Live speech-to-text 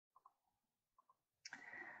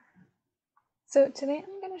So today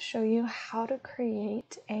I'm going to show you how to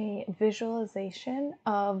create a visualization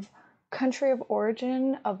of country of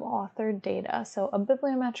origin of author data. So a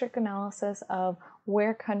bibliometric analysis of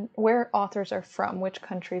where authors are from, which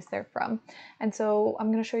countries they're from. And so I'm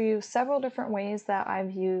going to show you several different ways that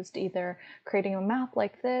I've used either creating a map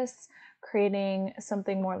like this, creating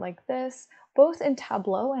something more like this, both in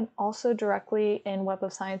Tableau and also directly in Web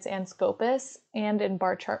of Science and Scopus and in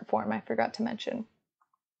bar chart form, I forgot to mention.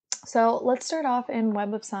 So let's start off in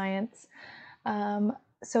Web of Science.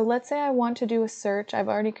 So let's say I want to do a search. I've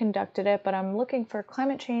already conducted it, but I'm looking for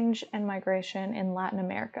climate change and migration in Latin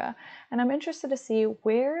America. And I'm interested to see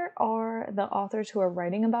where are the authors who are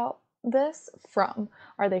writing about this from?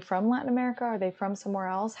 Are they from Latin America? Are they from somewhere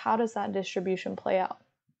else? How does that distribution play out?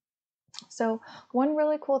 So one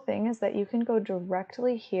really cool thing is that you can go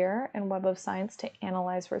directly here in Web of Science to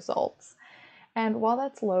analyze results. And while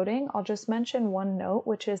that's loading, I'll just mention one note,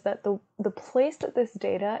 which is that the place that this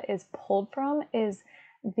data is pulled from is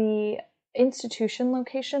the institution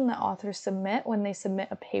location that authors submit when they submit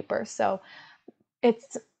a paper. So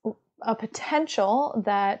it's a potential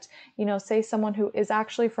that, say someone who is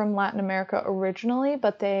actually from Latin America originally,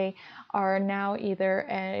 but they are now either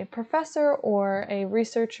a professor or a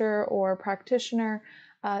researcher or practitioner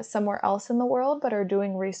somewhere else in the world, but are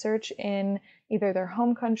doing research in either their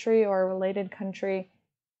home country or a related country,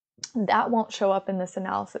 that won't show up in this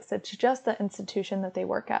analysis. It's just the institution that they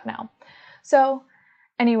work at now. So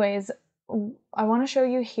anyways, I want to show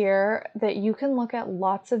you here that you can look at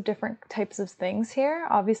lots of different types of things here.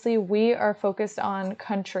 Obviously, we are focused on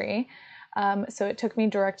country. So it took me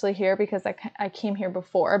directly here because I came here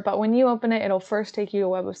before. But when you open it, it'll first take you to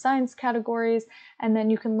Web of Science categories, and then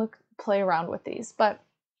you can play around with these. But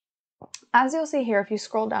as you'll see here, if you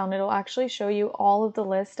scroll down, it'll actually show you all of the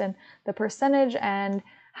list and the percentage and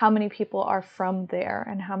how many people are from there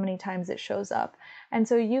and how many times it shows up. And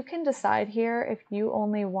so you can decide here if you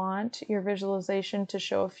only want your visualization to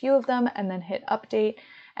show a few of them and then hit update,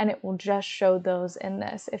 and it will just show those in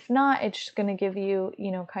this. If not, it's just going to give you,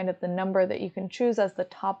 kind of the number that you can choose as the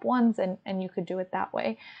top ones, and you could do it that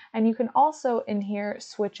way. And you can also in here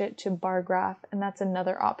switch it to bar graph, and that's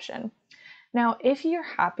another option. Now, if you're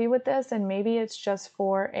happy with this and maybe it's just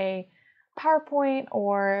for a PowerPoint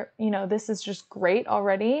or, this is just great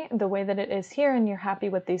already the way that it is here and you're happy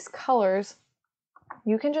with these colors,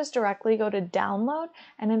 you can just directly go to download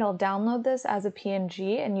and it'll download this as a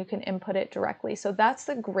PNG and you can input it directly. So that's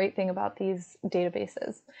the great thing about these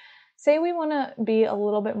databases. Say we want to be a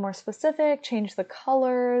little bit more specific, change the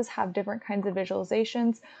colors, have different kinds of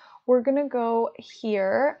visualizations. We're going to go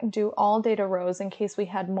here, do all data rows in case we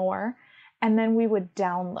had more, and then we would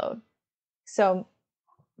download. So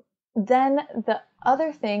then the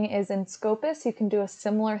other thing is in Scopus, you can do a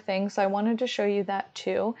similar thing. So I wanted to show you that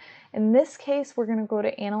too. In this case, we're going to go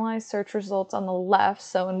to Analyze Search Results on the left.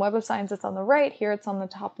 So in Web of Science, it's on the right. Here, it's on the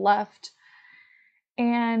top left.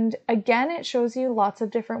 And again, it shows you lots of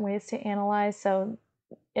different ways to analyze. So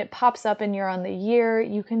it pops up and you're on the year.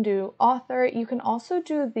 You can do author. You can also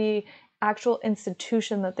do the actual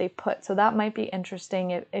institution that they put. So that might be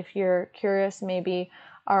interesting if you're curious. Maybe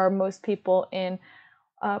are most people in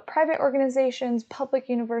private organizations, public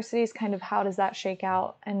universities, kind of how does that shake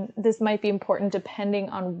out? And this might be important depending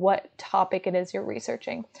on what topic it is you're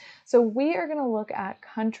researching. So we are going to look at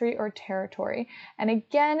country or territory. And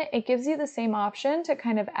again, it gives you the same option to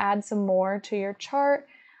kind of add some more to your chart.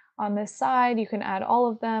 On this side, you can add all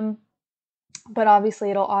of them, but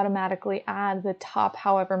obviously it'll automatically add the top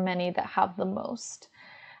however many that have the most.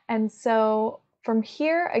 And so from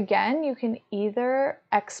here, again, you can either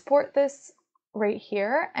export this right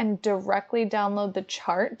here and directly download the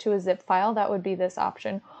chart to a zip file. That would be this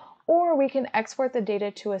option. Or we can export the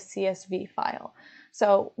data to a CSV file.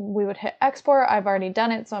 So we would hit export. I've already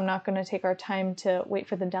done it, so I'm not going to take our time to wait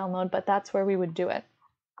for the download, but that's where we would do it.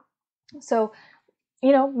 So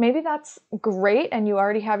maybe that's great and you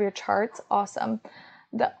already have your charts. Awesome.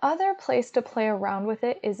 The other place to play around with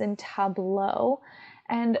it is in Tableau.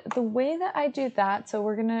 And the way that I do that, so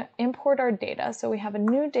we're going to import our data. So we have a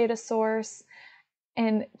new data source,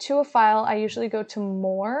 and to a file, I usually go to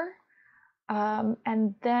More,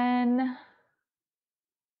 and then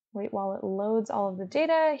wait while it loads all of the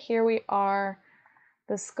data. Here we are,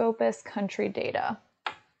 the Scopus country data.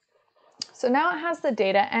 So now it has the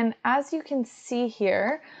data, and as you can see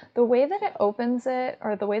here, the way that it opens it,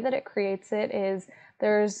 or the way that it creates it, is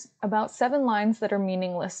there's about 7 lines that are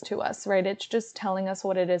meaningless to us, right? It's just telling us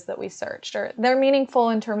what it is that we searched. Or they're meaningful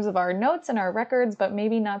in terms of our notes and our records, but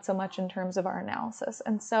maybe not so much in terms of our analysis.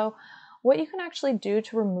 And so What you can actually do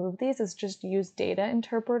to remove these is just use data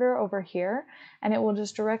interpreter over here, and it will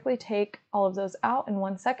just directly take all of those out in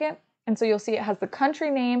 1 second. And so you'll see it has the country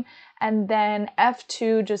name, and then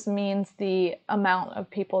F2 just means the amount of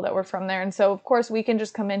people that were from there. And so of course we can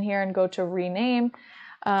just come in here and go to rename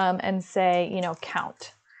and say, you know,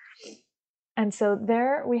 count. And so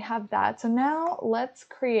there we have that. So now let's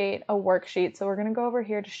create a worksheet. So we're going to go over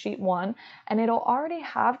here to sheet 1, and it'll already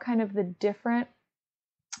have kind of the different,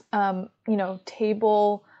 you know,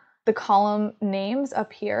 table, the column names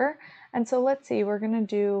up here. And so let's see, we're going to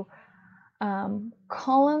do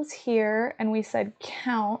columns here, and we said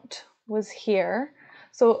count was here.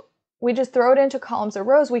 So we just throw it into columns or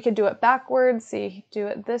rows. We could do it backwards. See, do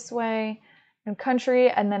it this way and country,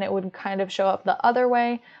 and then it would kind of show up the other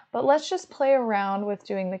way. But let's just play around with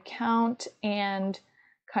doing the count and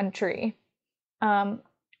country.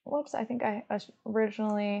 Whoops, I think I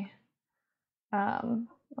originally,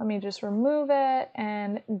 let me just remove it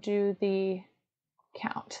and do the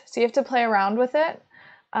count. So you have to play around with it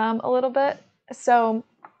a little bit. So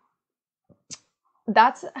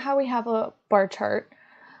that's how we have a bar chart.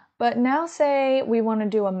 But now say we want to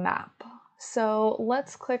do a map. So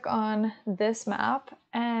let's click on this map,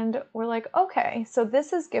 and we're like, okay, so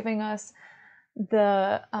this is giving us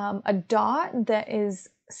the a dot that is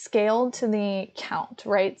scaled to the count,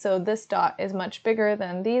 right? So this dot is much bigger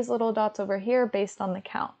than these little dots over here based on the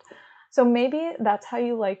count. So maybe that's how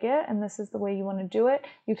you like it, and this is the way you want to do it.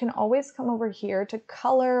 You can always come over here to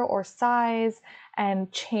color or size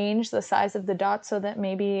and change the size of the dots so that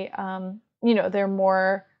maybe, you know, they're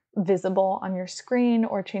more visible on your screen,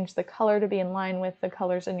 or change the color to be in line with the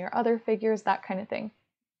colors in your other figures, that kind of thing.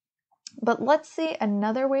 But let's see,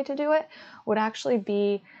 another way to do it would actually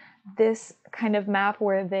be this kind of map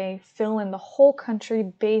where they fill in the whole country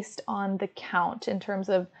based on the count, in terms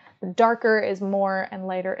of darker is more and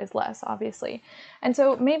lighter is less, obviously. And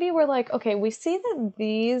so maybe we're like, okay, we see that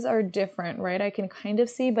these are different, right? I can kind of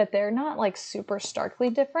see, but they're not like super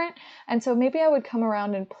starkly different. And so maybe I would come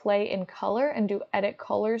around and play in color and do edit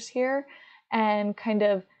colors here and kind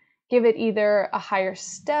of give it either a higher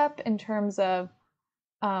step in terms of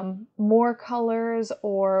more colors,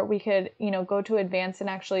 or we could, you know, go to advanced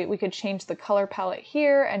and actually we could change the color palette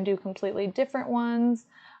here and do completely different ones.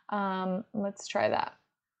 Let's try that.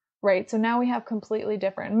 Right, so now we have completely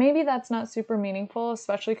different. Maybe that's not super meaningful,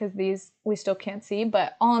 especially because these we still can't see,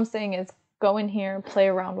 but all I'm saying is go in here, play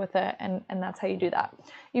around with it, and that's how you do that.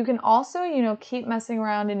 You can also, you know, keep messing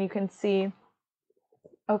around, and you can see,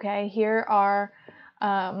 okay, here are,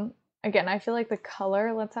 again, I feel like the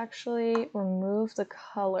color, let's actually remove the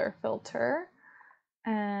color filter,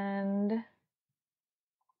 and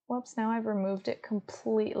whoops, now I've removed it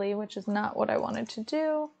completely, which is not what I wanted to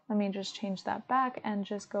do. Let me just change that back and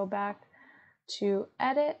just go back to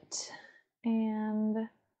edit, and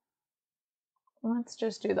let's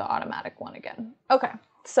just do the automatic one again. Okay,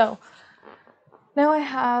 so now I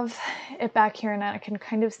have it back here, and I can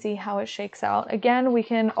kind of see how it shakes out. Again, we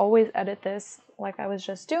can always edit this like I was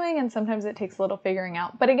just doing, and sometimes it takes a little figuring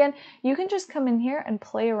out. But again, you can just come in here and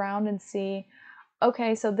play around and see,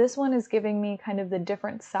 okay, so this one is giving me kind of the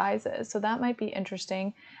different sizes, so that might be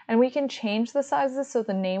interesting. And we can change the sizes so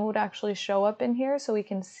the name would actually show up in here so we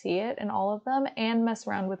can see it in all of them, and mess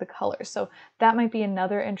around with the colors. So that might be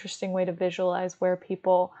another interesting way to visualize where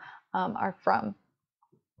people are from.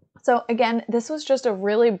 So again, this was just a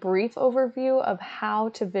really brief overview of how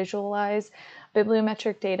to visualize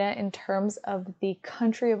bibliometric data in terms of the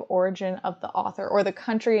country of origin of the author, or the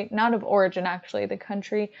country, not of origin actually, the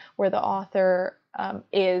country where the author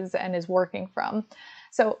is and is working from.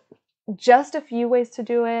 So just a few ways to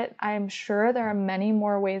do it. I'm sure there are many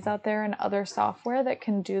more ways out there in other software that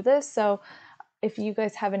can do this. So if you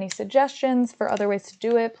guys have any suggestions for other ways to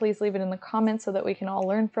do it, please leave it in the comments so that we can all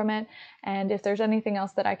learn from it. And if there's anything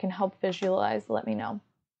else that I can help visualize, let me know.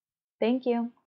 Thank you.